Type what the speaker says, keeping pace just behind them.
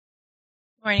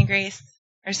Morning, Grace.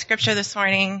 Our scripture this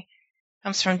morning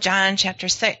comes from John chapter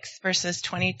 6, verses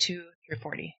 22 through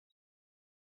 40.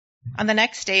 On the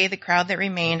next day, the crowd that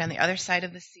remained on the other side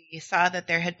of the sea saw that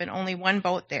there had been only one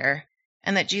boat there,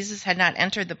 and that Jesus had not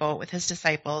entered the boat with his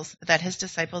disciples, but that his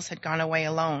disciples had gone away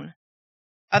alone.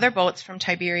 Other boats from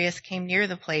Tiberias came near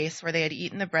the place where they had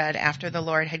eaten the bread after the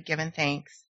Lord had given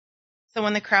thanks. So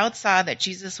when the crowd saw that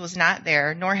Jesus was not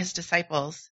there, nor his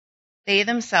disciples, they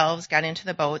themselves got into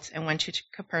the boats and went to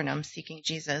Capernaum seeking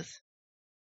Jesus.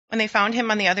 When they found him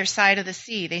on the other side of the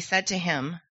sea, they said to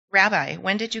him, "Rabbi,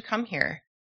 when did you come here?"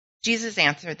 Jesus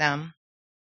answered them,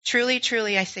 "Truly,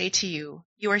 truly, I say to you,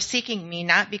 you are seeking me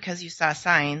not because you saw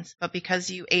signs, but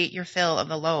because you ate your fill of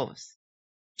the loaves.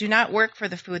 Do not work for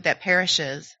the food that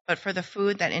perishes, but for the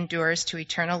food that endures to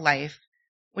eternal life,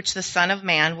 which the Son of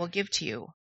Man will give to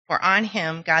you, for on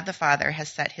him God the Father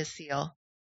has set his seal."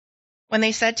 When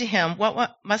they said to him,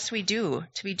 "What must we do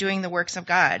to be doing the works of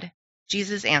God?"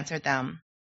 Jesus answered them,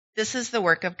 "This is the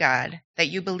work of God, that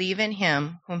you believe in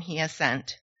him whom he has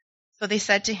sent." So they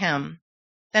said to him,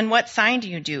 "Then what sign do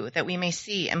you do, that we may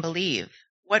see and believe?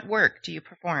 What work do you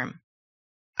perform?"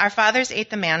 "Our fathers ate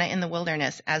the manna in the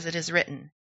wilderness, as it is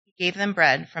written, He gave them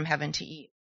bread from heaven to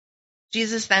eat."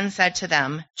 Jesus then said to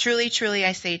them, "Truly, truly,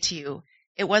 I say to you,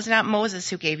 it was not Moses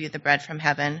who gave you the bread from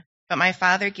heaven, but my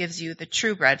Father gives you the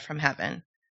true bread from heaven.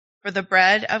 For the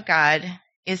bread of God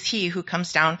is he who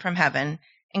comes down from heaven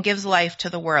and gives life to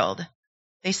the world."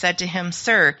 They said to him,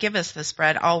 "Sir, give us this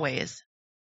bread always."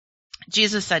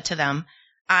 Jesus said to them,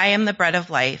 "I am the bread of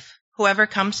life. Whoever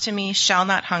comes to me shall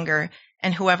not hunger,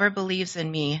 and whoever believes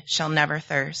in me shall never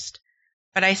thirst.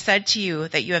 But I said to you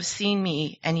that you have seen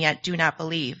me and yet do not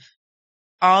believe.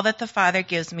 All that the Father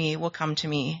gives me will come to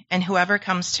me, and whoever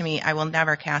comes to me I will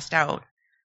never cast out.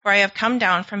 For I have come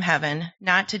down from heaven,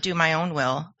 not to do my own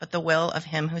will, but the will of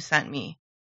him who sent me.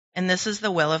 And this is the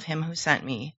will of him who sent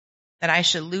me, that I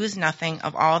should lose nothing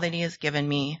of all that he has given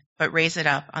me, but raise it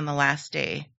up on the last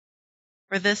day.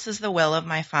 For this is the will of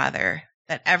my Father,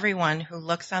 that everyone who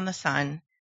looks on the Son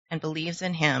and believes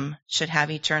in him should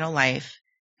have eternal life,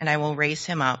 and I will raise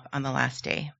him up on the last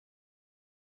day."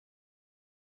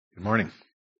 Good morning.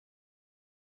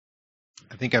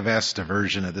 I think I've asked a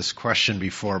version of this question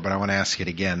before, but I want to ask it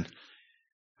again.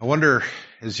 I wonder,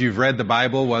 as you've read the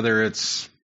Bible, whether it's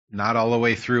not all the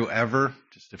way through ever,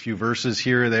 just a few verses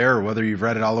here or there, or whether you've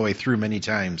read it all the way through many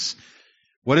times,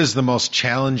 what is the most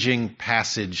challenging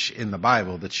passage in the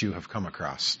Bible that you have come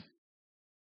across?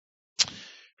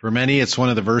 For many, it's one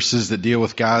of the verses that deal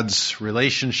with God's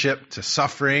relationship to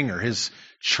suffering or his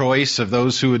choice of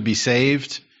those who would be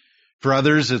saved. For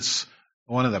others, it's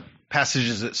one of the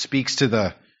passages that speaks to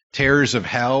the terrors of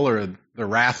hell or the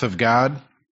wrath of God.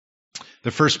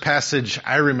 The first passage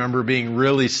I remember being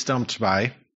really stumped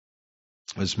by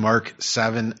was Mark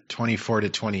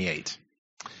 7:24-28.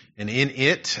 And in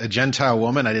it, a Gentile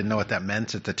woman, I didn't know what that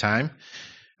meant at the time,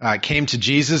 came to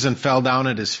Jesus and fell down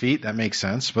at his feet. That makes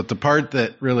sense. But the part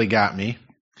that really got me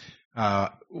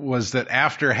was that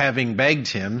after having begged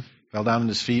him, fell down at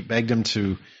his feet, begged him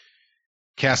to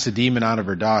cast a demon out of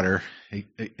her daughter.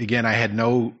 Again, I had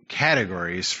no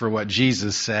categories for what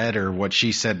Jesus said or what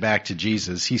she said back to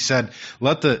Jesus. He said,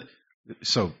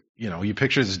 you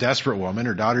picture this desperate woman,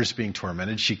 her daughter's being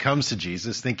tormented. She comes to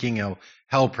Jesus thinking he'll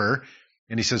help her.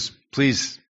 And he says,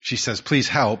 she says, "Please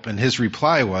help." And his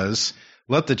reply was,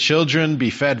 "Let the children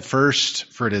be fed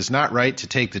first, for it is not right to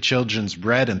take the children's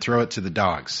bread and throw it to the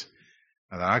dogs."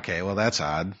 I thought, okay, well, that's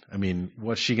odd. I mean,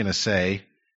 what's she going to say?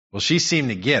 Well, she seemed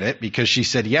to get it because she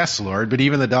said, "Yes, Lord, but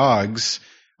even the dogs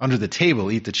under the table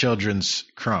eat the children's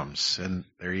crumbs." And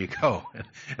there you go.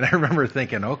 And I remember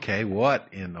thinking, okay, what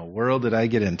in the world did I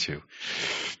get into?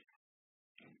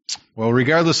 Well,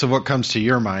 regardless of what comes to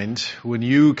your mind, when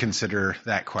you consider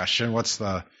that question, what's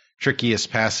the trickiest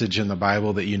passage in the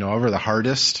Bible that you know of, or the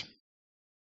hardest?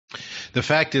 The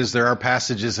fact is, there are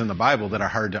passages in the Bible that are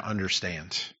hard to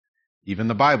understand. Even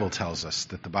the Bible tells us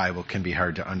that the Bible can be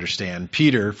hard to understand.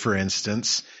 Peter, for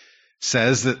instance,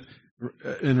 says that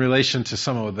in relation to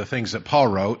some of the things that Paul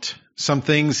wrote, some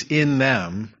things in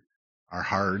them are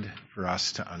hard for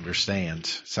us to understand.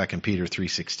 2 Peter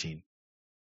 3:16.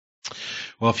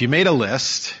 Well, if you made a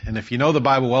list, and if you know the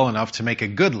Bible well enough to make a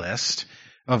good list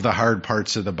of the hard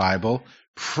parts of the Bible,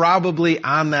 probably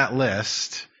on that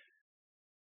list,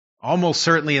 almost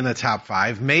certainly in the top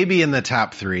 5, maybe in the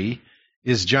top 3,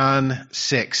 is John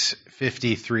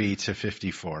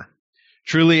 6:53-54.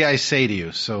 "Truly I say to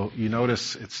you," so you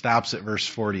notice it stops at verse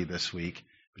 40 this week,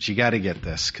 but you got to get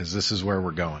this because this is where we're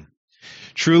going.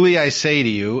 "Truly I say to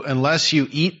you, unless you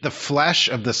eat the flesh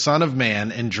of the Son of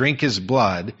Man and drink his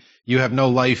blood, you have no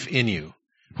life in you.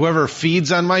 Whoever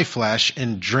feeds on my flesh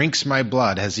and drinks my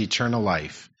blood has eternal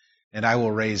life, and I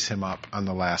will raise him up on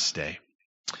the last day.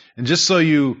 And just so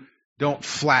you don't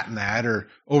flatten that or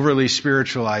overly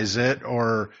spiritualize it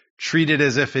or treat it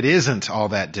as if it isn't all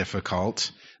that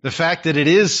difficult, the fact that it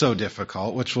is so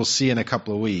difficult, which we'll see in a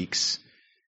couple of weeks,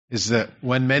 is that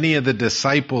when many of the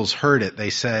disciples heard it, they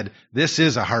said, "This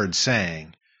is a hard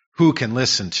saying. Who can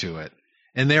listen to it?"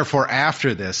 And therefore,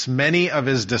 after this, many of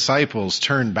his disciples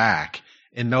turned back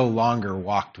and no longer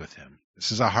walked with him.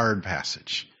 This is a hard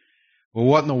passage. Well,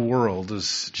 what in the world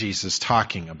is Jesus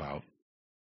talking about?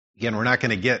 Again, we're not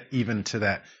going to get even to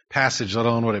that passage, let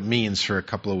alone what it means, for a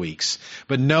couple of weeks.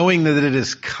 But knowing that it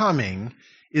is coming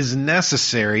is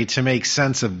necessary to make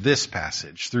sense of this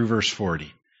passage through verse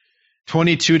 40.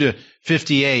 22 to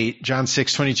 58, John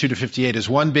 6, 22 to 58 is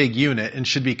one big unit and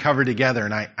should be covered together.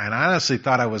 And I honestly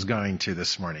thought I was going to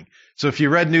this morning. So if you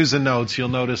read News and Notes, you'll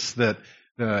notice that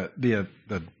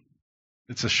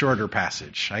it's a shorter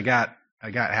passage. I got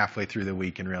halfway through the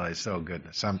week and realized, oh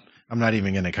goodness, I'm not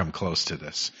even going to come close to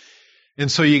this.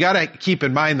 And so you got to keep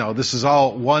in mind, though, this is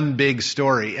all one big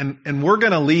story. And we're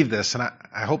going to leave this, and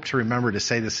I hope to remember to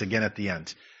say this again at the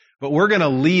end. But we're going to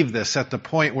leave this at the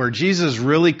point where Jesus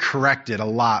really corrected a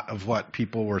lot of what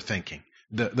people were thinking.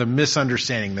 The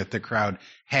misunderstanding that the crowd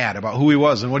had about who he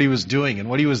was and what he was doing and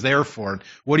what he was there for and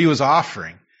what he was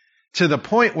offering. To the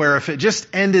point where if it just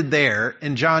ended there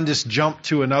and John just jumped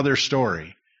to another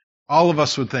story, all of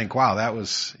us would think, wow,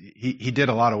 he did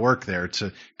a lot of work there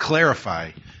to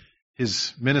clarify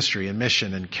his ministry and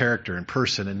mission and character and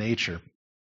person and nature.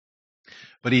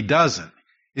 But he doesn't.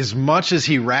 As much as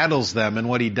he rattles them in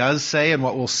what he does say and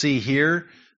what we'll see here,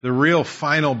 the real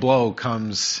final blow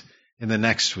comes in the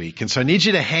next week. And so I need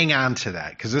you to hang on to that,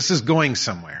 because this is going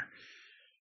somewhere.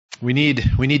 We need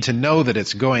to know that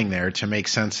it's going there to make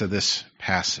sense of this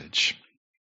passage.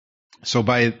 So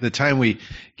by the time we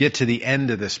get to the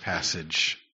end of this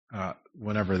passage,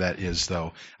 whenever that is,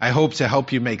 though, I hope to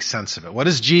help you make sense of it. What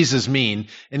does Jesus mean?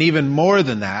 And even more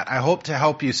than that, I hope to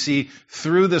help you see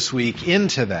through this week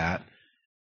into that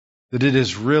it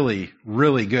is really,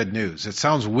 really good news. It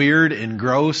sounds weird and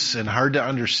gross and hard to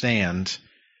understand,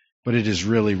 but it is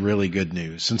really, really good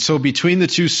news. And so between the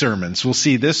two sermons, we'll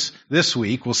see this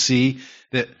week, we'll see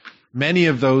that many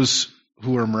of those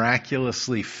who were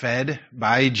miraculously fed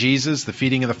by Jesus, the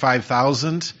feeding of the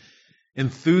 5,000,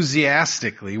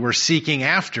 enthusiastically were seeking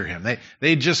after him.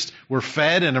 They just were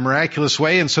fed in a miraculous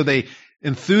way, and so they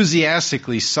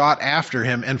enthusiastically sought after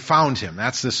him and found him.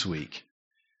 That's this week.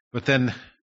 But then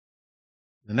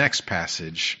the next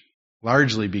passage,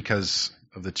 largely because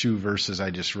of the two verses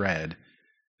I just read,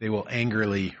 they will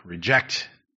angrily reject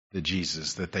the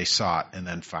Jesus that they sought and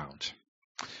then found.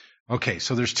 Okay,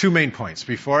 so there's two main points.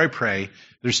 Before I pray,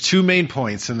 there's two main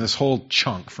points in this whole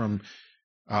chunk from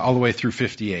all the way through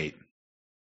 58.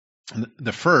 And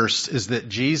the first is that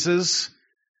Jesus,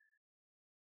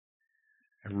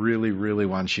 I really, really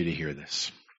want you to hear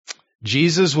this.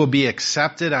 Jesus will be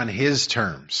accepted on his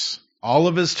terms. All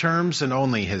of his terms and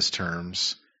only his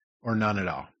terms, or none at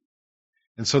all.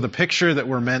 And so the picture that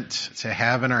we're meant to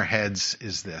have in our heads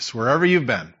is this. Wherever you've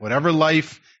been, whatever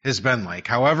life has been like,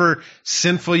 however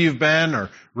sinful you've been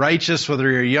or righteous, whether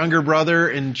you're a younger brother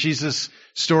in Jesus'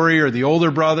 story or the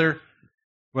older brother,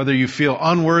 whether you feel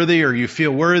unworthy or you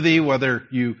feel worthy, whether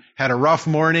you had a rough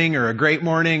morning or a great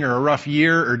morning or a rough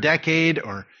year or decade,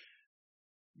 or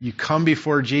you come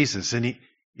before Jesus, and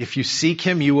if you seek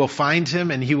him, you will find him,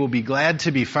 and he will be glad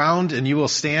to be found, and you will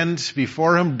stand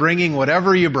before him bringing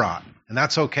whatever you brought. And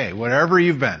that's okay, whatever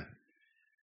you've been.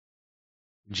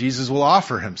 Jesus will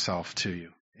offer himself to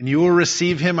you, and you will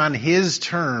receive him on his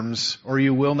terms, or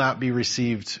you will not be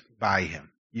received by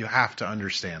him. You have to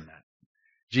understand that.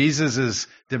 Jesus is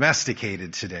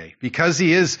domesticated today. Because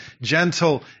he is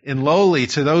gentle and lowly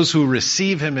to those who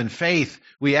receive him in faith,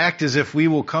 we act as if we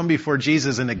will come before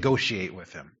Jesus and negotiate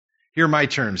with him. Here are my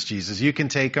terms, Jesus. You can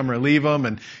take them or leave them,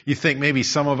 and you think maybe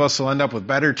some of us will end up with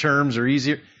better terms or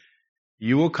easier.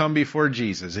 You will come before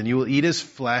Jesus, and you will eat his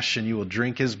flesh, and you will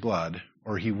drink his blood,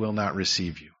 or he will not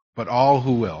receive you. But all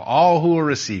who will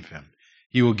receive him,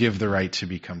 he will give the right to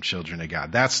become children of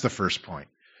God. That's the first point.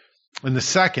 And the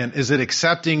second is that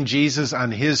accepting Jesus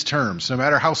on his terms, no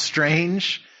matter how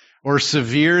strange or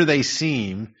severe they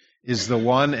seem, is the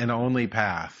one and only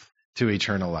path to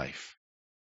eternal life.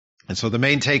 And so the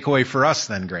main takeaway for us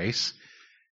then, Grace,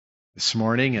 this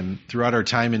morning and throughout our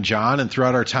time in John and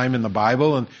throughout our time in the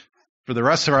Bible and for the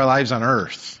rest of our lives on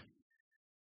earth,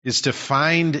 is to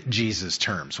find Jesus'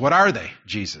 terms. What are they,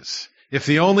 Jesus? If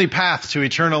the only path to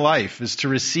eternal life is to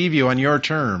receive you on your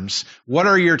terms, what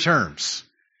are your terms?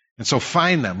 And so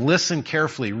find them, listen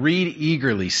carefully, read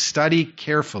eagerly, study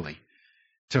carefully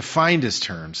to find his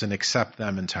terms and accept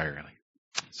them entirely.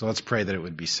 So let's pray that it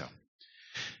would be so.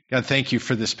 God, thank you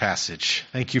for this passage.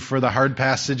 Thank you for the hard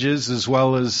passages as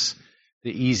well as the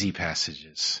easy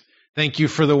passages. Thank you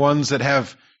for the ones that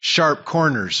have sharp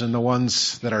corners and the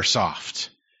ones that are soft.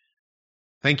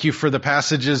 Thank you for the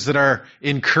passages that are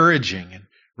encouraging and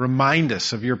remind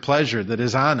us of your pleasure that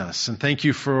is on us. And thank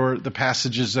you for the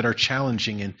passages that are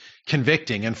challenging and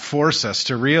convicting and force us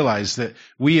to realize that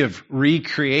we have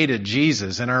recreated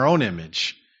Jesus in our own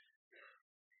image,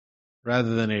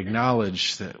 rather than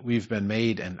acknowledge that we've been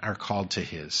made and are called to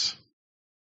his.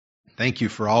 Thank you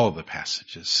for all of the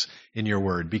passages in your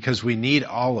word, because we need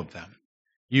all of them.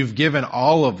 You've given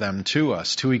all of them to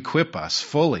us to equip us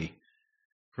fully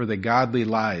for the godly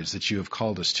lives that you have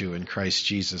called us to in Christ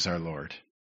Jesus our Lord.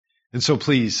 And so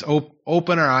please,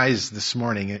 open our eyes this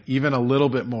morning even a little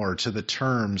bit more to the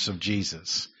terms of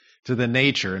Jesus, to the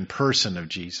nature and person of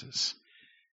Jesus.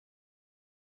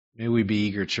 May we be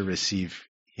eager to receive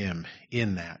him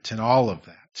in that, in all of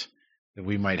that, that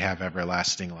we might have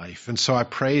everlasting life. And so I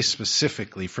pray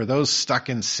specifically for those stuck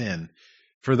in sin,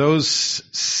 for those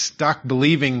stuck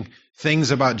believing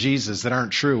things about Jesus that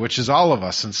aren't true, which is all of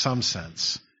us in some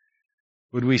sense.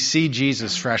 Would we see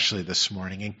Jesus freshly this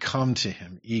morning and come to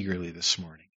him eagerly this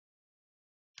morning?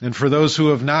 And for those who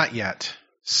have not yet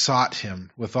sought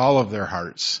him with all of their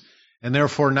hearts, and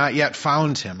therefore not yet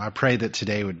found him, I pray that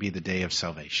today would be the day of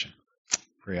salvation.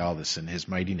 Pray all this in his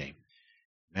mighty name.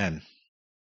 Amen.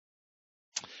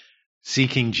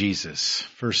 Seeking Jesus.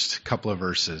 First couple of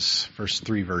verses, first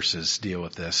 3 verses deal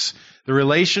with this. The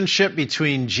relationship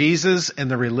between Jesus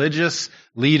and the religious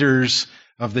leaders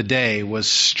of the day was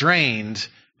strained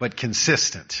but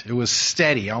consistent. It was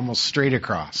steady, almost straight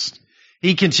across.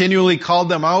 He continually called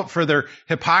them out for their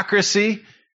hypocrisy,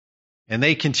 and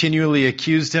they continually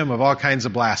accused him of all kinds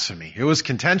of blasphemy. It was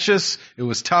contentious, it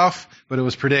was tough, but it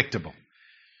was predictable.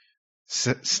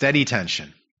 Steady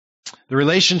tension. The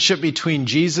relationship between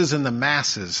Jesus and the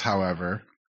masses, however,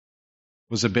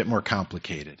 was a bit more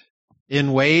complicated.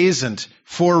 In ways and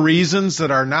for reasons that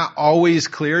are not always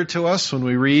clear to us when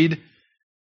we read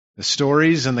the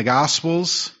stories in the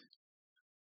Gospels,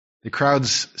 the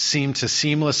crowds seem to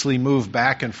seamlessly move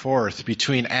back and forth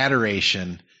between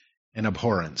adoration and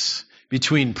abhorrence,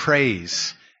 between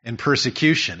praise and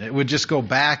persecution. It would just go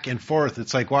back and forth.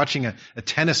 It's like watching a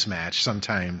tennis match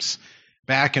sometimes,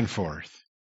 back and forth.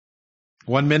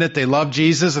 One minute they loved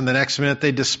Jesus and the next minute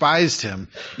they despised him.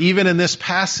 Even in this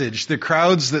passage, the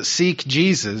crowds that seek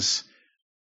Jesus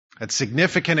at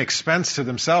significant expense to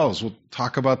themselves, we'll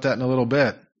talk about that in a little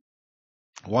bit,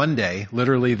 one day,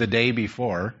 literally the day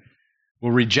before, will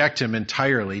reject him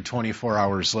entirely 24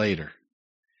 hours later.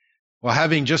 Well,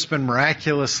 having just been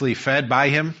miraculously fed by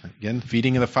him, again,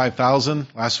 feeding of the 5,000,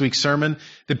 last week's sermon,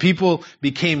 the people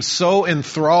became so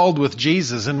enthralled with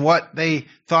Jesus and what they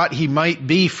thought he might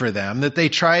be for them that they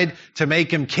tried to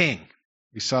make him king.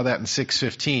 We saw that in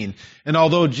 6:15. And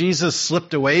although Jesus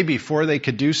slipped away before they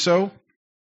could do so,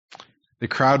 the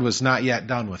crowd was not yet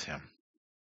done with him.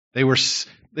 They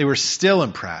were still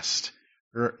impressed,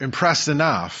 or impressed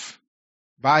enough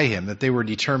by him that they were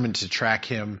determined to track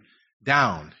him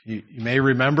down. You may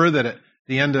remember that at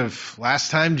the end of last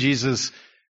time, Jesus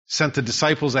sent the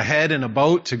disciples ahead in a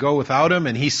boat to go without him,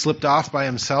 and he slipped off by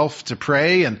himself to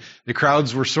pray, and the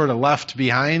crowds were sort of left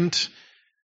behind.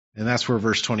 And that's where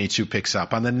verse 22 picks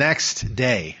up. On the next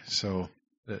day, so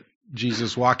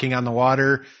Jesus walking on the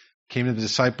water, came to the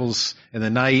disciples in the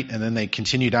night, and then they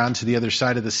continued on to the other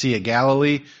side of the Sea of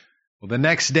Galilee. Well, the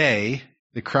next day,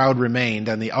 the crowd remained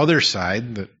on the other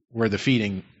side, where the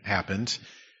feeding happened,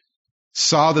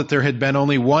 saw that there had been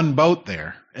only one boat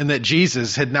there, and that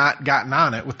Jesus had not gotten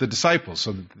on it with the disciples.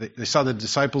 So they saw the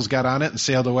disciples got on it and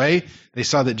sailed away. They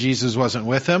saw that Jesus wasn't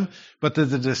with them, but that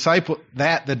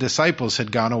the disciples had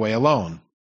gone away alone.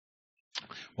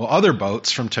 Well, other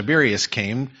boats from Tiberias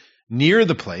came near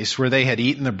the place where they had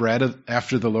eaten the bread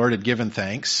after the Lord had given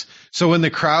thanks. So when the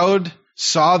crowd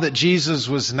saw that Jesus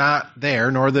was not there,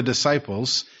 nor the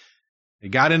disciples, they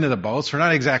got into the boats. We're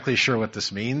not exactly sure what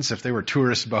this means, if they were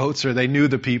tourist boats or they knew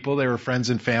the people, they were friends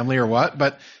and family or what,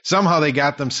 but somehow they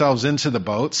got themselves into the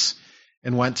boats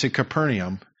and went to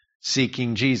Capernaum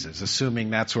seeking Jesus, assuming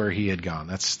that's where he had gone.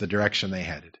 That's the direction they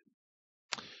headed.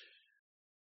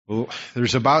 Well,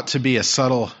 there's about to be a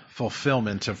subtle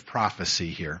fulfillment of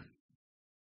prophecy here.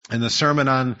 In the Sermon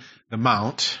on the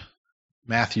Mount,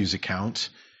 Matthew's account,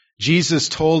 Jesus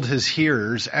told his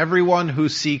hearers, "Everyone who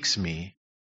seeks me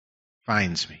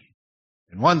finds me."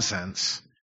 In one sense,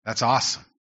 that's awesome.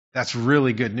 That's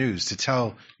really good news to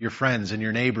tell your friends and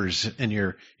your neighbors and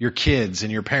your kids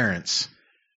and your parents.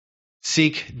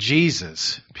 Seek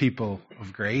Jesus, people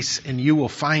of grace, and you will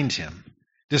find him.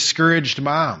 Discouraged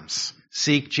moms,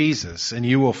 seek Jesus, and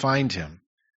you will find him.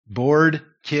 Bored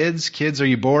kids, are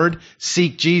you bored?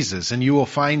 Seek Jesus, and you will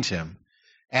find him.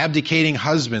 Abdicating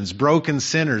husbands, broken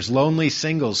sinners, lonely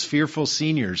singles, fearful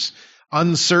seniors,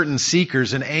 uncertain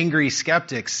seekers, and angry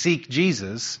skeptics, seek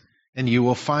Jesus, and you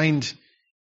will find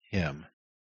him.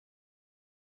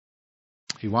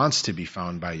 He wants to be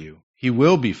found by you. He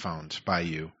will be found by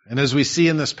you. And as we see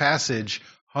in this passage,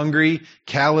 hungry,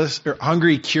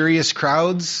 curious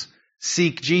crowds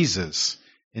seek Jesus,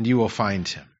 and you will find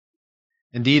him.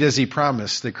 Indeed, as he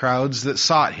promised, the crowds that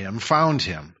sought him found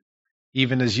him,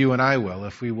 even as you and I will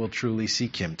if we will truly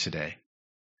seek him today.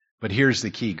 But here's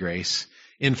the key, Grace.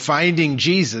 In finding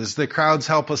Jesus, the crowds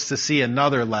help us to see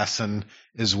another lesson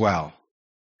as well.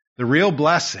 The real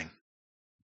blessing,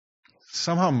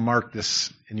 somehow mark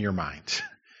this in your mind.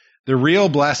 The real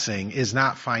blessing is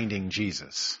not finding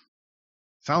Jesus.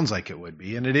 Sounds like it would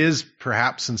be, and it is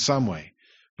perhaps in some way.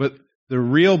 But the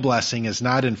real blessing is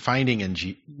not in finding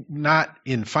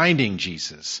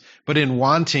Jesus, but in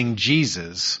wanting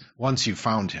Jesus once you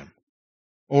found him,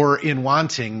 or in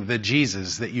wanting the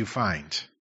Jesus that you find.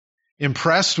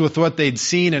 Impressed with what they'd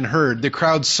seen and heard, the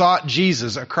crowd sought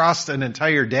Jesus across an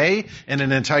entire day and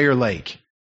an entire lake.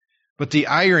 But the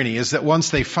irony is that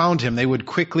once they found him, they would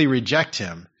quickly reject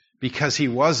him because he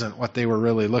wasn't what they were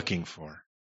really looking for.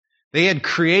 They had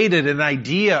created an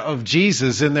idea of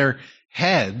Jesus in their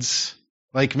heads,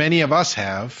 like many of us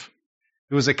have.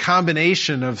 It was a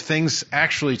combination of things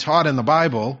actually taught in the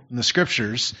Bible, in the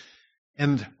Scriptures,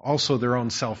 and also their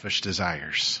own selfish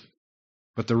desires.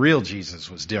 But the real Jesus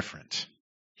was different.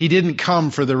 He didn't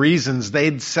come for the reasons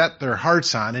they'd set their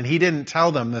hearts on, and he didn't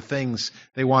tell them the things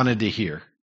they wanted to hear.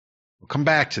 We'll come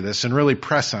back to this and really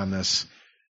press on this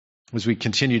as we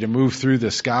continue to move through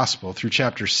this gospel, through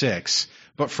chapter 6.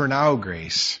 But for now,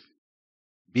 Grace,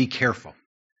 be careful.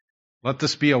 Let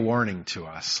this be a warning to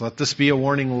us. Let this be a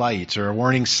warning light or a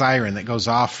warning siren that goes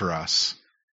off for us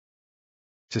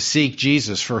to seek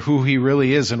Jesus for who he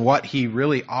really is and what he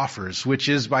really offers, which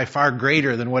is by far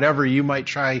greater than whatever you might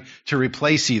try to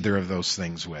replace either of those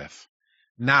things with,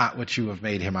 not what you have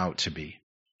made him out to be.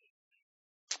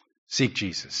 Seek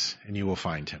Jesus, and you will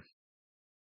find him.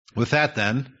 With that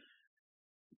then,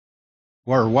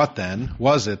 or what then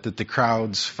was it that the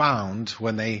crowds found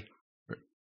when they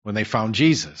found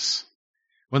Jesus?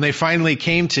 When they finally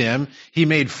came to him, he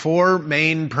made 4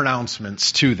 main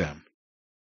pronouncements to them.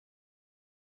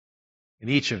 And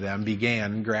each of them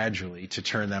began gradually to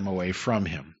turn them away from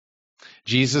him.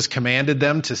 Jesus commanded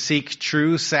them to seek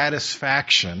true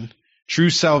satisfaction, true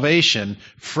salvation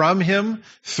from him,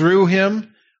 through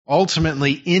him,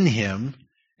 ultimately in him.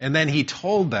 And then he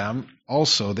told them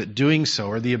also that doing so,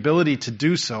 or the ability to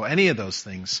do so, any of those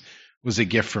things, was a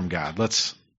gift from God.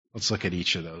 Let's look at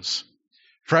each of those.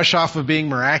 Fresh off of being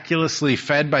miraculously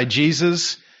fed by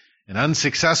Jesus, an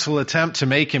unsuccessful attempt to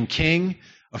make him king,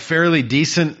 a fairly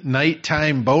decent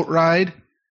nighttime boat ride.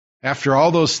 After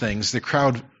all those things, the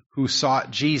crowd who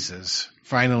sought Jesus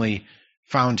finally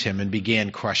found him and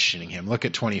began questioning him. Look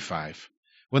at 25.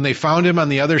 When they found him on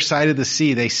the other side of the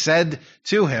sea, they said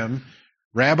to him,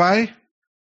 "Rabbi,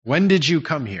 when did you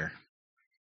come here?"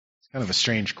 It's kind of a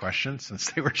strange question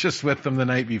since they were just with them the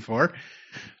night before.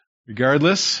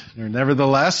 Regardless, or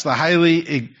nevertheless, the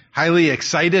highly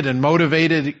excited and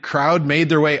motivated crowd made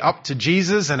their way up to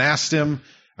Jesus and asked him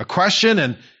a question,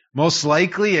 and most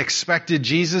likely expected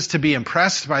Jesus to be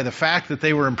impressed by the fact that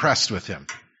they were impressed with him.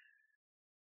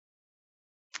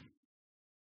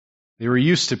 They were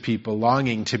used to people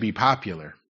longing to be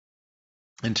popular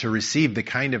and to receive the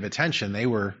kind of attention they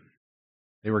were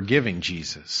giving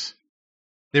Jesus.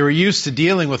 They were used to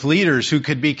dealing with leaders who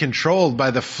could be controlled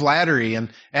by the flattery and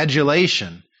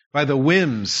adulation, by the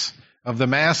whims of the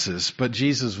masses. But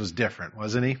Jesus was different,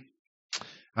 wasn't he?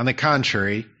 On the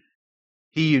contrary,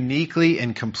 he uniquely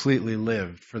and completely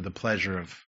lived for the pleasure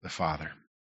of the Father.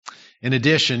 In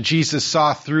addition, Jesus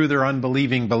saw through their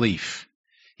unbelieving belief.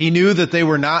 He knew that they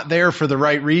were not there for the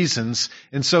right reasons,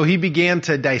 and so he began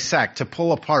to dissect, to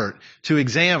pull apart, to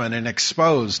examine and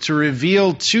expose, to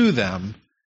reveal to them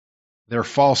their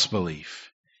false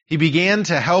belief. He began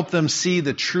to help them see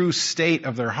the true state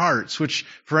of their hearts, which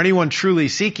for anyone truly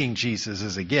seeking Jesus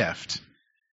is a gift.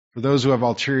 For those who have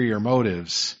ulterior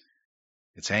motives,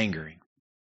 it's angering.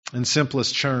 In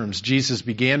simplest terms, Jesus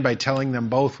began by telling them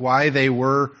both why they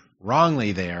were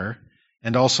wrongly there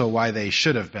and also why they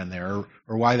should have been there,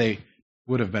 or why they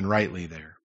would have been rightly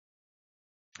there.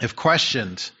 If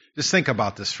questioned just think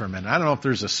about this for a minute. I don't know if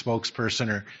there's a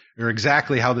spokesperson or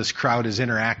exactly how this crowd is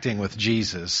interacting with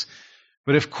Jesus.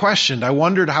 But if questioned, I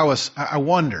wonder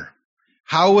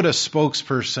how would a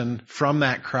spokesperson from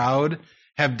that crowd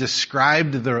have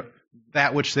described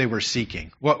that which they were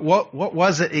seeking? What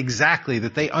was it exactly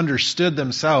that they understood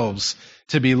themselves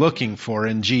to be looking for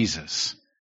in Jesus?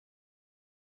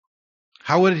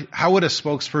 How would a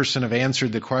spokesperson have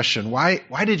answered the question, why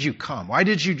did you come? Why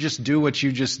did you just do what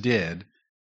you just did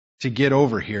to get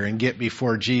over here and get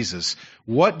before Jesus?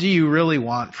 What do you really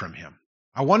want from him?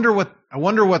 I wonder what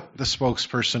the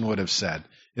spokesperson would have said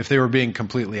if they were being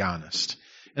completely honest.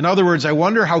 In other words, I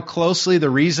wonder how closely the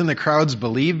reason the crowds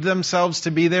believed themselves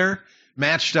to be there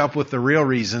matched up with the real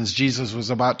reasons Jesus was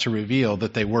about to reveal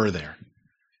that they were there.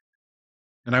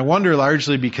 And I wonder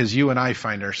largely because you and I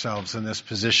find ourselves in this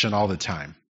position all the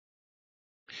time.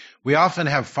 We often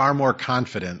have far more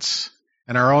confidence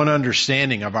in our own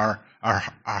understanding of our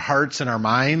hearts and our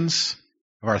minds,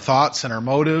 of our thoughts and our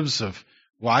motives, of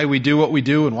why we do what we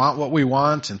do and want what we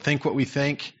want and think what we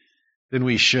think than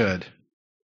we should.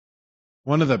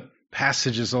 One of the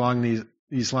passages along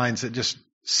these lines that just,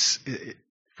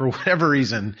 for whatever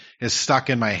reason, has stuck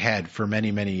in my head for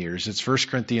many, many years. It's 1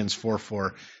 Corinthians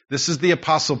 4:4. This is the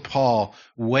Apostle Paul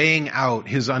weighing out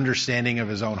his understanding of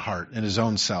his own heart and his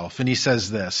own self. And he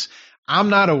says this, I'm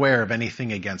not aware of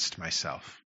anything against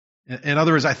myself. In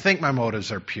other words, I think my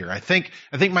motives are pure. I think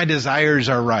my desires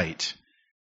are right,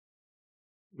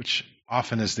 which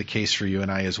often is the case for you and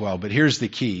I as well. But here's the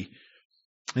key.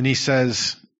 And he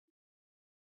says,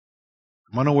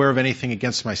 I'm unaware of anything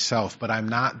against myself, but I'm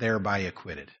not thereby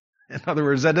acquitted. In other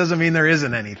words, that doesn't mean there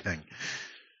isn't anything.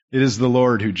 It is the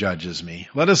Lord who judges me.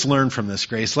 Let us learn from this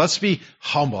grace. Let's be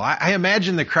humble. I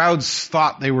imagine the crowds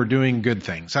thought they were doing good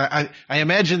things. I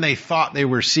imagine they thought they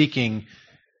were seeking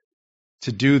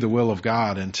to do the will of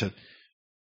God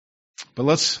but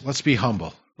let's be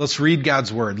humble. Let's read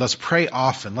God's word. Let's pray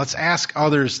often. Let's ask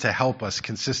others to help us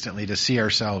consistently to see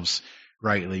ourselves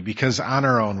rightly, because on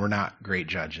our own, we're not great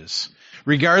judges.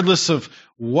 Regardless of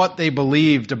what they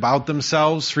believed about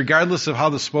themselves, regardless of how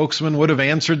the spokesman would have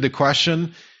answered the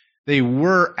question, they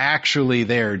were actually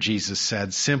there, Jesus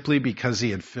said, simply because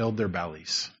he had filled their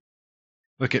bellies.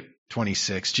 Look at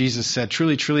 26. Jesus said,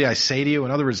 truly, truly, I say to you,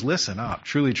 in other words, listen up.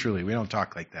 Truly, truly. We don't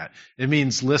talk like that. It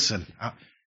means listen.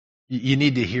 You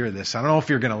need to hear this. I don't know if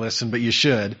you're going to listen, but you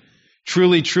should.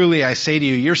 Truly, truly, I say to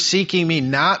you, you're seeking me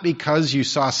not because you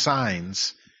saw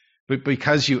signs, but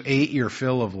because you ate your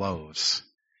fill of loaves.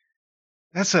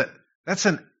 That's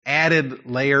an added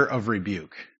layer of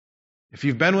rebuke. If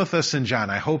you've been with us in John,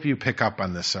 I hope you pick up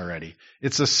on this already.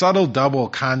 It's a subtle double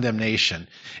condemnation.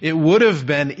 It would have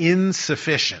been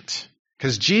insufficient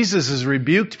because Jesus has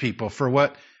rebuked people for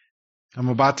what I'm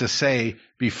about to say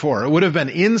before. It would have been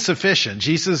insufficient.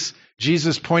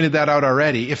 Jesus pointed that out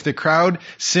already. If the crowd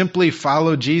simply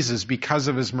followed Jesus because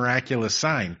of his miraculous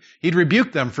sign, he'd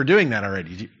rebuke them for doing that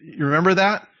already. You remember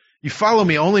that? You follow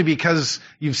me only because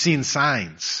you've seen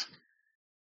signs.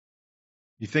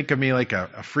 You think of me like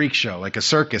a freak show, like a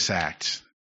circus act.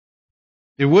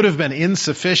 It would have been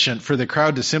insufficient for the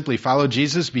crowd to simply follow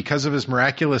Jesus because of his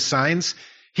miraculous signs.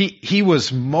 He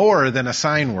was more than a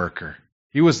sign worker.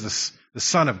 He was the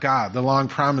Son of God, the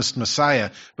long-promised Messiah.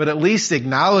 But at least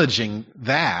acknowledging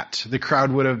that, the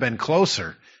crowd would have been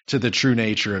closer to the true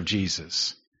nature of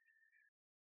Jesus.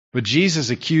 But Jesus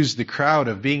accused the crowd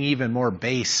of being even more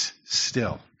base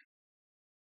still.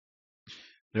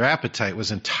 Their appetite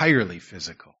was entirely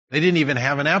physical. They didn't even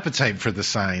have an appetite for the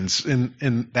signs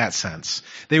in that sense.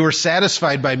 They were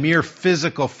satisfied by mere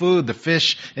physical food, the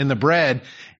fish and the bread.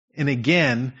 And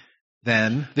again,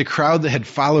 then, the crowd that had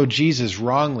followed Jesus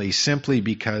wrongly simply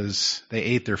because they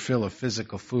ate their fill of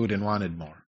physical food and wanted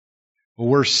more. Well,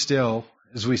 worse still,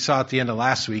 as we saw at the end of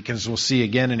last week, and as we'll see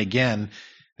again and again,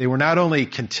 they were not only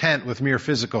content with mere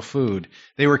physical food,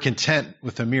 they were content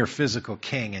with a mere physical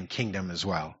king and kingdom as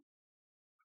well.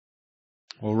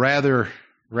 Well,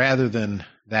 rather than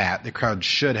that, the crowd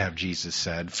should have, Jesus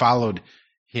said, followed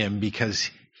him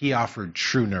because he offered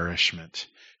true nourishment,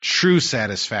 true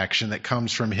satisfaction that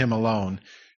comes from him alone.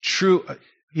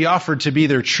 He offered to be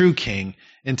their true king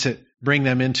and to bring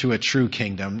them into a true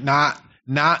kingdom,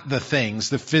 not the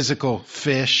things, the physical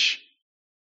fish,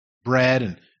 bread,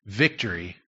 and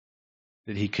victory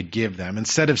that he could give them.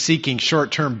 Instead of seeking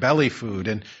short-term belly food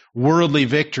and worldly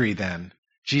victory then,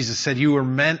 Jesus said, you were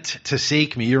meant to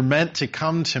seek me. You're meant to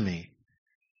come to me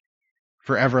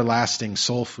for everlasting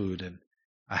soul food and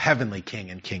a heavenly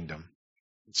king and kingdom.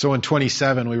 So in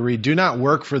 27, we read, do not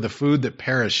work for the food that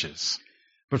perishes,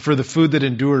 but for the food that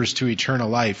endures to eternal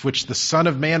life, which the Son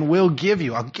of Man will give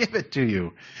you. I'll give it to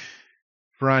you.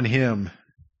 For on him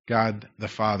God the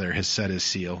Father has set his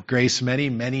seal. Grace,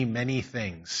 many, many, many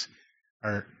things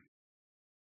are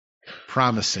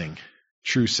promising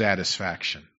true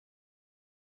satisfaction.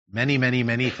 Many, many,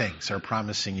 many things are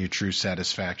promising you true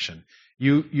satisfaction.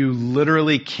 You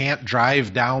literally can't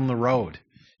drive down the road.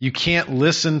 You can't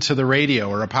listen to the radio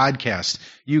or a podcast.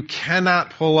 You cannot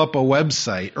pull up a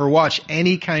website or watch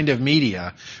any kind of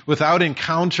media without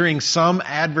encountering some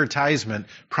advertisement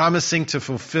promising to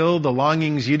fulfill the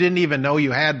longings you didn't even know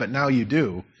you had, but now you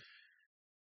do.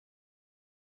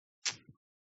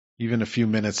 Even a few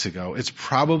minutes ago. It's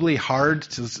probably hard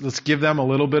to, let's give them a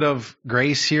little bit of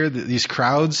grace here, these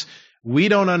crowds. We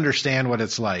don't understand what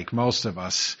it's like, most of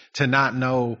us, to not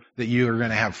know that you are going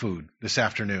to have food this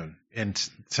afternoon and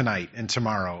tonight and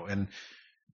tomorrow. And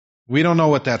we don't know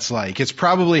what that's like. It's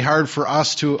probably hard for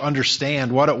us to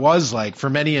understand what it was like for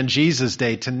many in Jesus'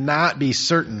 day to not be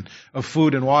certain of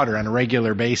food and water on a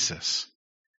regular basis.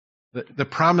 The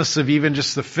promise of even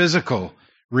just the physical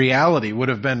reality would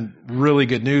have been really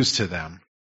good news to them.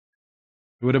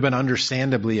 It would have been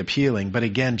understandably appealing. But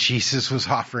again, Jesus was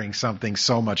offering something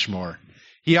so much more.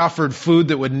 He offered food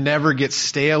that would never get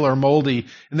stale or moldy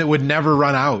and that would never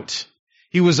run out.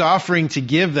 He was offering to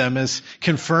give them, as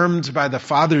confirmed by the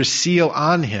Father's seal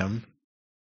on him,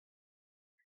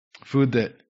 food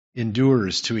that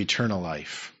endures to eternal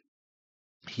life.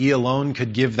 He alone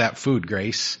could give that food,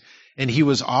 grace, and he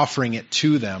was offering it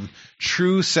to them.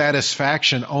 True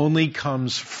satisfaction only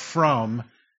comes from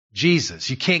Jesus.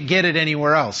 You can't get it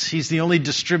anywhere else. He's the only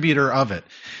distributor of it.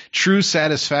 True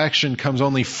satisfaction comes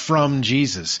only from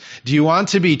Jesus. Do you want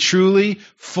to be truly,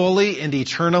 fully, and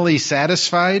eternally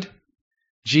satisfied?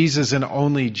 Jesus and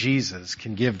only Jesus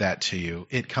can give that to you.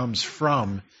 It comes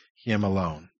from him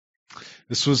alone.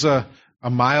 This was a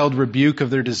mild rebuke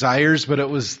of their desires, but it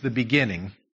was the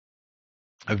beginning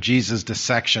of Jesus'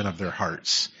 dissection of their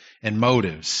hearts and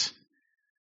motives.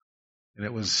 And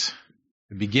it was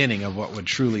the beginning of what would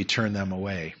truly turn them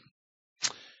away.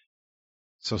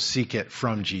 So seek it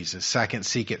from Jesus. Second,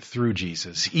 seek it through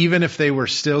Jesus. Even if they were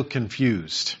still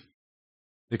confused,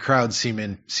 the crowd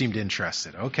seemed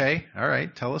interested. Okay, all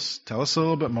right, tell us a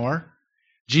little bit more.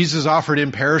 Jesus' offer of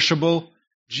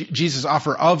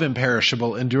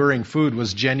imperishable, enduring food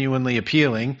was genuinely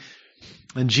appealing,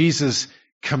 and Jesus'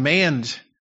 command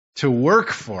to work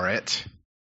for it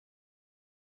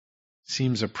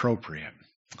seems appropriate.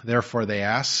 Therefore, they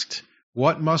asked,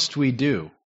 "What must we do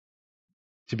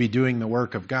to be doing the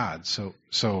work of God?" So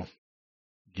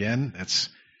again, that's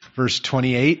verse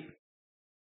 28.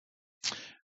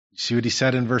 See what he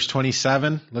said in verse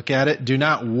 27? Look at it. Do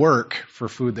not work for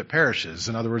food that perishes.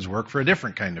 In other words, work for a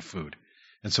different kind of food.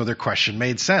 And so their question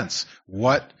made sense.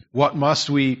 What must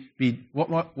we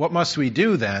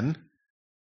do then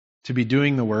to be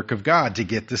doing the work of God, to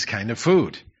get this kind of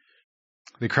food?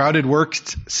 The crowd had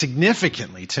worked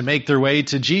significantly to make their way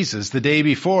to Jesus the day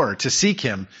before, to seek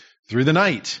him through the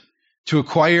night, to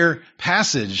acquire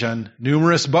passage on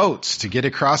numerous boats, to get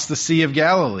across the Sea of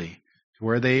Galilee, to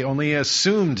where they only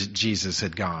assumed Jesus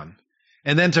had gone,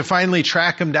 and then to finally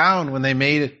track him down when they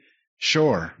made it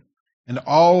shore. And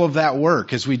all of that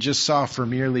work, as we just saw, for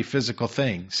merely physical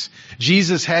things.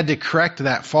 Jesus had to correct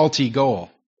that faulty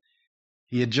goal.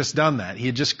 He had just done that. He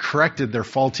had just corrected their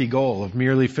faulty goal of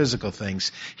merely physical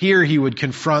things. Here he would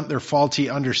confront their faulty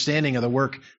understanding of the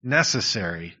work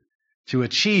necessary to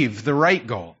achieve the right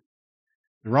goal.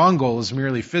 The wrong goal is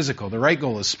merely physical. The right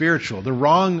goal is spiritual. The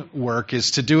wrong work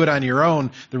is to do it on your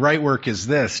own. The right work is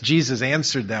this. Jesus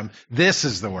answered them, this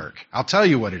is the work. I'll tell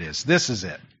you what it is. This is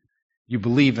it. You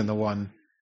believe in the one.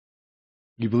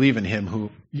 You believe in him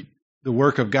the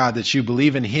work of God, that you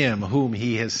believe in him whom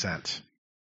he has sent.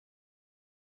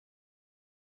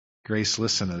 Grace,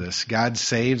 listen to this. God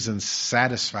saves and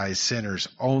satisfies sinners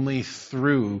only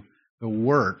through the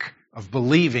work of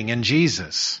believing in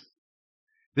Jesus.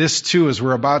 This, too, as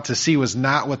we're about to see, was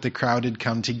not what the crowd had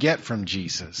come to get from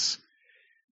Jesus.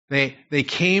 They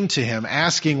came to him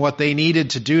asking what they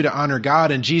needed to do to honor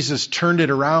God, and Jesus turned it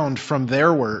around from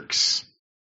their works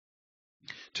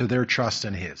to their trust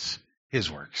in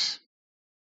his works,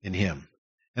 in him.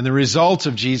 And the result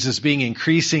of Jesus being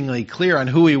increasingly clear on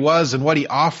who he was and what he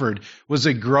offered was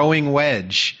a growing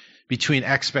wedge between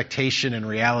expectation and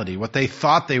reality. What they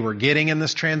thought they were getting in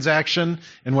this transaction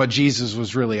and what Jesus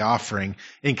was really offering.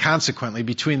 And consequently,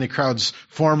 between the crowd's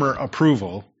former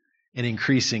approval and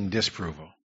increasing disapproval.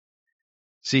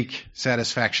 Seek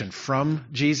satisfaction from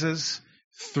Jesus,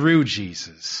 through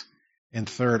Jesus, and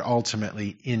third,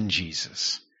 ultimately, in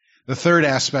Jesus. The third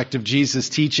aspect of Jesus'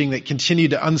 teaching that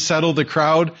continued to unsettle the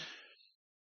crowd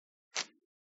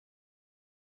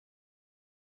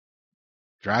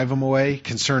drive them away,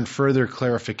 concerned further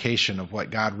clarification of what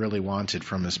God really wanted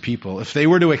from his people. If they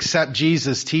were to accept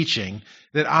Jesus' teaching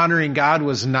that honoring God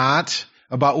was not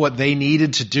about what they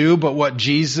needed to do, but what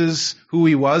Jesus, who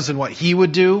he was and what he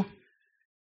would do,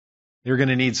 you're going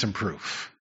to need some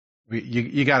proof.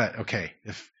 You got to, okay,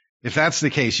 if that's the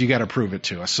case, you got to prove it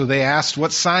to us. So they asked,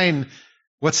 what sign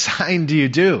do you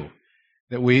do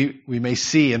that we may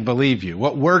see and believe you?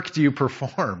 What work do you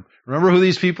perform? Remember who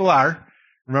these people are.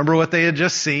 Remember what they had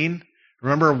just seen.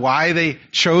 Remember why they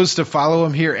chose to follow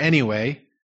him here anyway.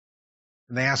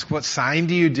 And they ask, what sign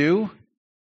do you do?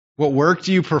 What work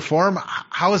do you perform?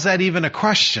 How is that even a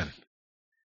question?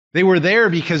 They were there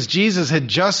because Jesus had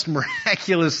just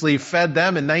miraculously fed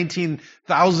them and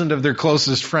 19,000 of their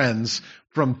closest friends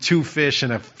from 2 fish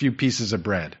and a few pieces of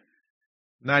bread.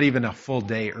 Not even a full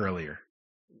day earlier.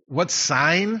 What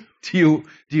sign do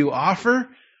you offer?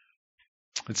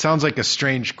 It sounds like a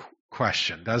strange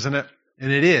question, doesn't it?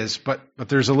 And it is, but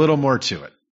there's a little more to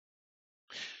it.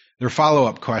 Their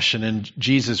follow-up question and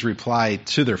Jesus' reply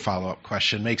to their follow-up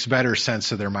question makes better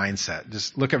sense of their mindset.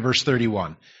 Just look at verse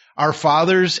 31. Our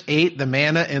fathers ate the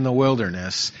manna in the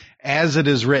wilderness. As it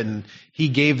is written, he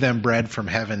gave them bread from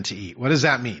heaven to eat. What does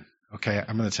that mean? Okay,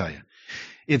 I'm going to tell you.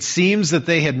 It seems that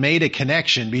they had made a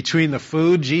connection between the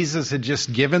food Jesus had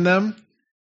just given them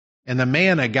and the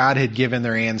manna God had given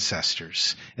their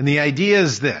ancestors. And the idea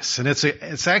is this, and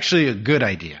it's actually a good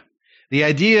idea. The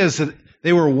idea is that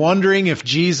they were wondering if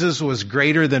Jesus was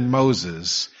greater than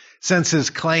Moses, since his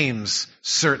claims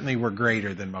certainly were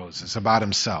greater than Moses about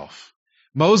himself.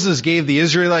 Moses gave the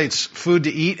Israelites food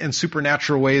to eat in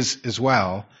supernatural ways as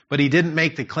well, but he didn't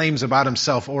make the claims about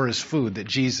himself or his food that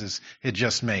Jesus had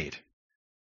just made.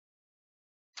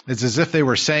 It's as if they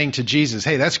were saying to Jesus,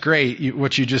 hey, that's great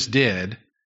what you just did.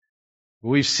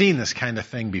 We've seen this kind of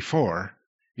thing before.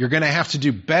 You're going to have to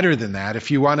do better than that if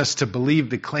you want us to believe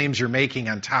the claims you're making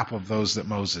on top of those that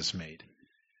Moses made.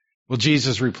 Well,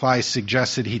 Jesus' reply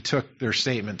suggested he took their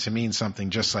statement to mean something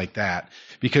just like that,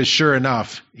 because sure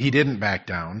enough, he didn't back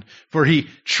down, for he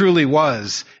truly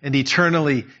was and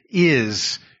eternally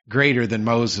is greater than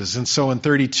Moses. And so in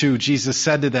 32, Jesus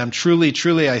said to them, truly,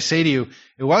 truly, I say to you,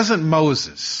 it wasn't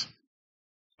Moses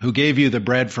who gave you the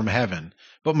bread from heaven,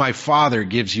 but my Father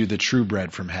gives you the true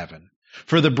bread from heaven.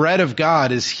 For the bread of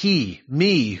God is he,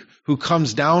 me, who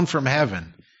comes down from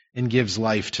heaven and gives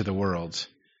life to the world.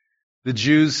 The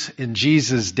Jews in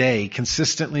Jesus' day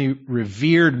consistently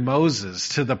revered Moses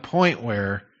to the point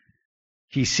where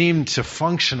he seemed to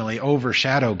functionally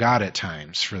overshadow God at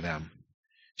times for them.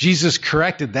 Jesus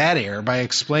corrected that error by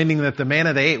explaining that the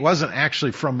manna they ate wasn't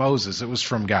actually from Moses, it was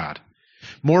from God.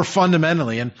 More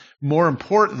fundamentally and more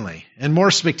importantly and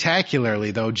more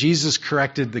spectacularly, though, Jesus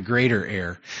corrected the greater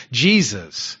error.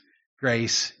 Jesus,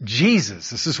 Grace, Jesus.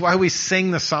 This is why we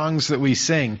sing the songs that we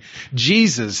sing.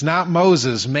 Jesus, not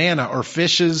Moses, manna or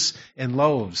fishes and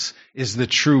loaves, is the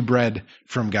true bread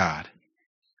from God.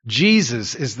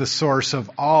 Jesus is the source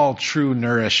of all true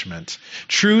nourishment.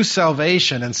 True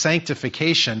salvation and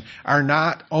sanctification are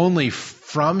not only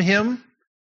from him,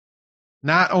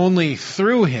 not only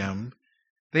through him,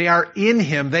 they are in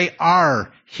him, they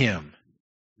are him.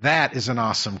 That is an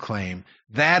awesome claim.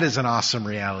 That is an awesome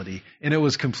reality. And it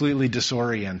was completely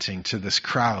disorienting to this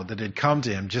crowd that had come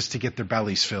to him just to get their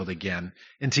bellies filled again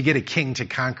and to get a king to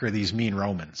conquer these mean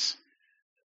Romans.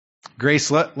 Grace,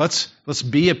 let's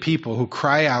be a people who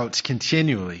cry out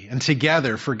continually and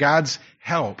together for God's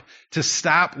help to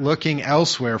stop looking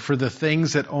elsewhere for the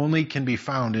things that only can be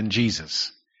found in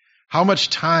Jesus. How much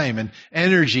time and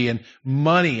energy and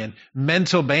money and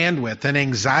mental bandwidth and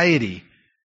anxiety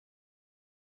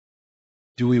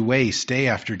do we waste day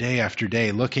after day after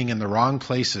day looking in the wrong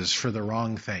places for the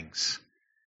wrong things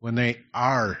when they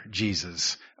are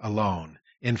Jesus alone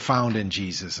and found in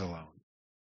Jesus alone?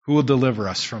 Who will deliver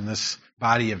us from this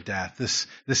body of death, this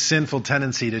sinful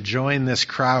tendency to join this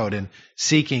crowd in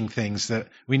seeking things that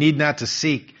we need not to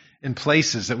seek in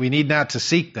places that we need not to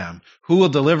seek them? Who will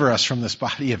deliver us from this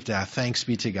body of death? Thanks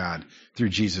be to God through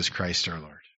Jesus Christ our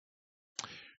Lord.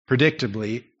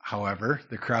 Predictably, however,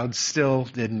 the crowd still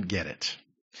didn't get it.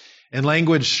 In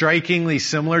language strikingly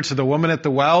similar to the woman at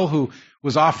the well who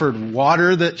was offered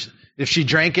water that if she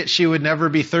drank it, she would never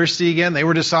be thirsty again. They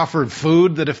were just offered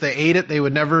food that if they ate it, they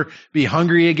would never be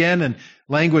hungry again. And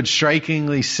language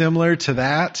strikingly similar to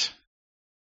that.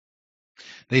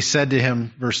 They said to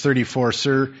him, verse 34,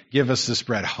 Sir, give us this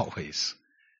bread always.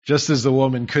 Just as the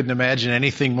woman couldn't imagine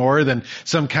anything more than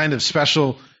some kind of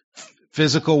special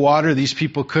physical water, these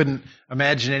people couldn't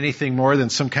imagine anything more than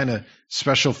some kind of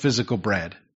special physical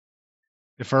bread.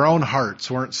 If our own hearts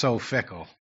weren't so fickle,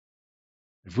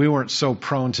 If we weren't so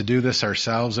prone to do this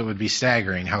ourselves, it would be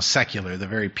staggering how secular the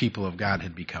very people of God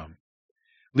had become.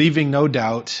 Leaving no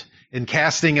doubt and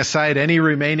casting aside any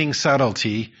remaining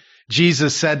subtlety,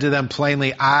 Jesus said to them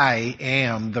plainly, I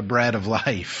am the bread of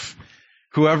life.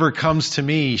 Whoever comes to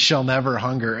me shall never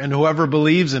hunger, and whoever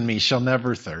believes in me shall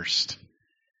never thirst.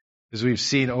 As we've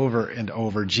seen over and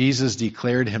over, Jesus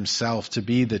declared himself to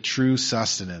be the true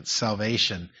sustenance,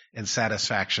 salvation, and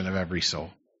satisfaction of every soul.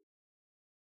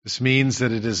 This means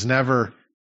that it is never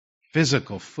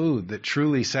physical food that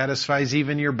truly satisfies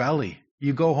even your belly.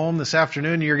 You go home this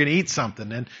afternoon and you're going to eat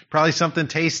something, and probably something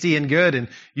tasty and good, and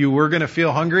you were going to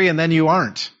feel hungry and then you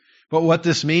aren't. But what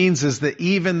this means is that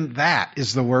even that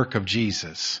is the work of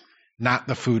Jesus, not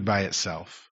the food by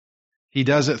itself. He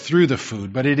does it through the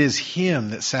food, but it is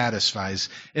him that satisfies.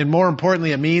 And more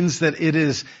importantly, it means that it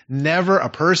is never a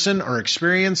person or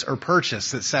experience or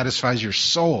purchase that satisfies your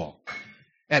soul.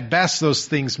 At best, those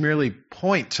things merely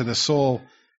point to the soul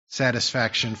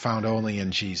satisfaction found only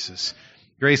in Jesus.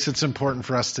 Grace, it's important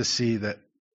for us to see that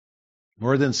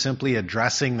more than simply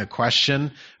addressing the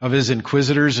question of his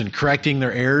inquisitors and correcting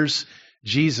their errors,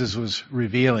 Jesus was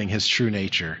revealing his true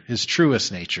nature, his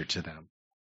truest nature to them.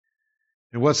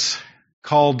 And what's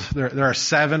called, there are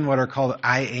 7 what are called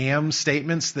I am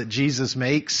statements that Jesus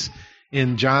makes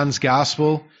in John's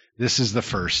gospel. This is the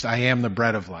first. I am the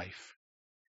bread of life.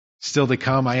 Still to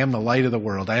come, I am the light of the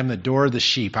world. I am the door of the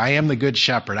sheep. I am the good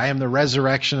shepherd. I am the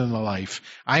resurrection and the life.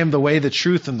 I am the way, the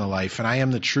truth, and the life. And I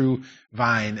am the true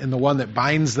vine and the one that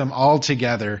binds them all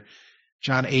together.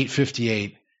 John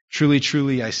 8:58. Truly,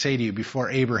 truly, I say to you, before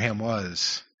Abraham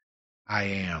was, I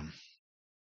am.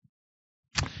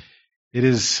 It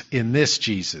is in this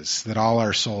Jesus that all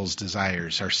our soul's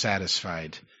desires are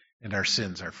satisfied and our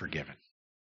sins are forgiven.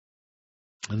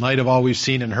 In light of all we've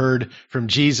seen and heard from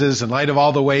Jesus, in light of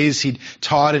all the ways he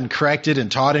taught and corrected,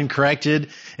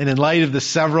 and in light of the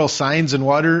several signs and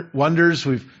wonders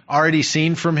we've already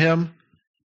seen from him,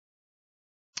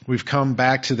 we've come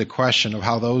back to the question of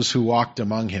how those who walked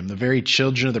among him, the very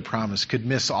children of the promise, could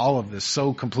miss all of this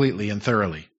so completely and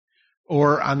thoroughly.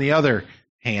 Or, on the other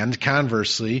hand,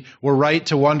 conversely, we're right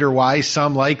to wonder why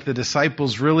some, like the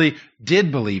disciples, really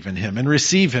did believe in him and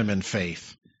receive him in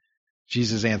faith.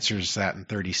 Jesus answers that in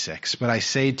 36. But I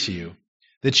say to you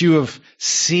that you have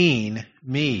seen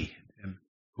me and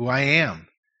who I am,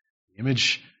 the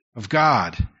image of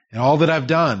God, and all that I've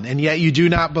done, and yet you do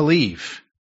not believe.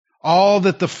 All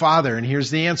that the Father, and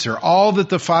here's the answer, all that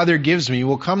the Father gives me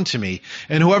will come to me,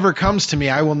 and whoever comes to me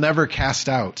I will never cast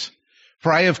out.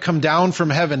 For I have come down from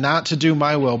heaven not to do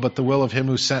my will, but the will of him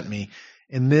who sent me.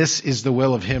 And this is the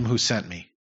will of him who sent me,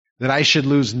 that I should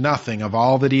lose nothing of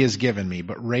all that he has given me,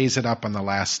 but raise it up on the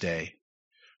last day.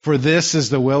 For this is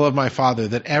the will of my Father,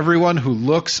 that everyone who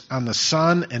looks on the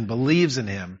Son and believes in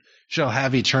him shall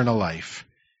have eternal life,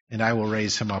 and I will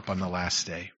raise him up on the last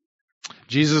day.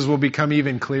 Jesus will become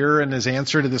even clearer in his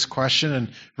answer to this question in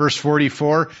verse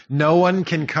 44. No one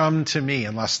can come to me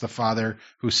unless the Father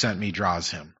who sent me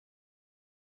draws him.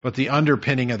 But the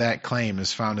underpinning of that claim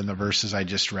is found in the verses I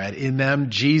just read. In them,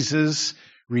 Jesus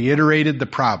reiterated the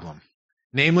problem,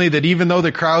 namely that even though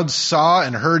the crowds saw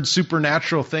and heard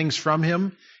supernatural things from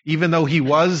him, even though he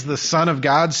was the Son of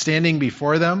God standing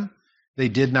before them, they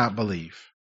did not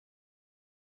believe.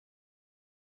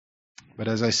 But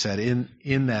as I said,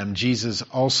 in them, Jesus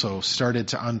also started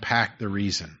to unpack the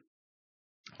reason.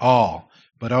 All,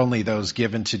 but only those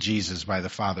given to Jesus by the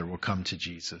Father will come to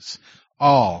Jesus.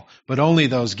 All, but only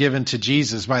those given to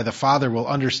Jesus by the Father will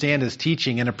understand his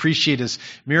teaching and appreciate his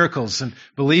miracles and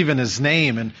believe in his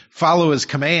name and follow his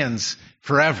commands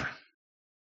forever.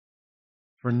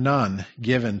 For none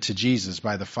given to Jesus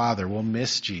by the Father will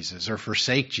miss Jesus or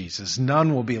forsake Jesus.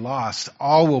 None will be lost.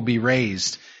 All will be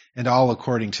raised, and all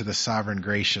according to the sovereign,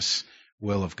 gracious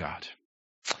will of God.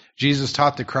 Jesus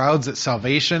taught the crowds that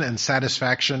salvation and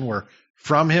satisfaction were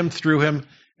from him, through him,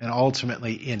 and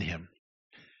ultimately in him.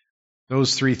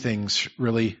 Those 3 things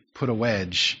really put a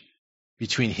wedge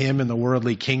between him and the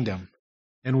worldly kingdom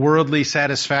and worldly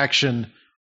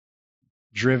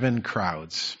satisfaction-driven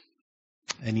crowds.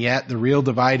 And yet the real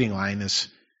dividing line is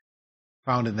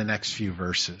found in the next few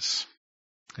verses.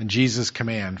 And Jesus'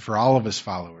 command for all of his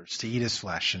followers to eat his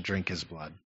flesh and drink his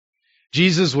blood.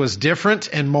 Jesus was different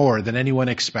and more than anyone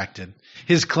expected.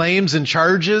 His claims and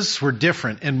charges were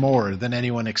different and more than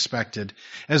anyone expected.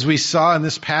 As we saw in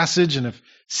this passage and have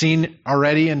seen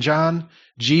already in John,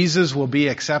 Jesus will be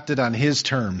accepted on his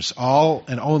terms, all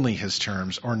and only his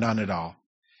terms, or none at all.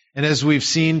 And as we've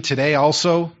seen today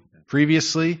also, and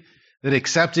previously, that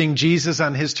accepting Jesus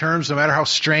on his terms, no matter how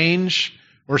strange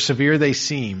or severe they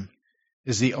seem,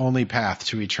 is the only path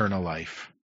to eternal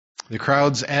life. The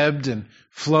crowds ebbed and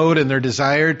flowed in their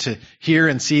desire to hear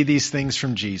and see these things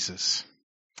from Jesus.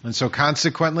 And so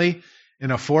consequently,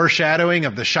 in a foreshadowing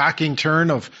of the shocking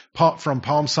turn from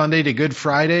Palm Sunday to Good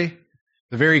Friday,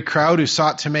 the very crowd who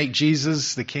sought to make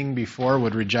Jesus the king before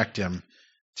would reject him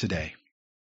today.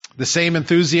 The same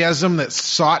enthusiasm that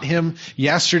sought him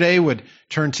yesterday would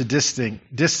turn to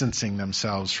distancing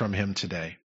themselves from him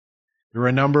today. There were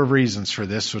a number of reasons for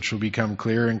this, which will become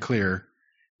clearer and clearer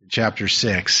in chapter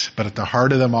 6. But at the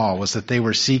heart of them all was that they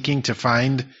were seeking to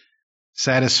find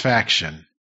satisfaction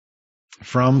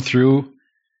from, through,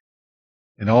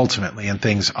 and ultimately in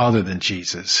things other than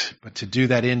Jesus. But to do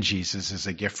that in Jesus is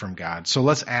a gift from God. So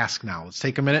let's ask now. Let's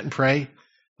take a minute and pray.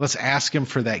 Let's ask him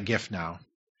for that gift now,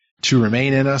 to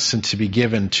remain in us and to be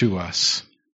given to us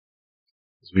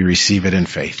as we receive it in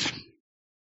faith.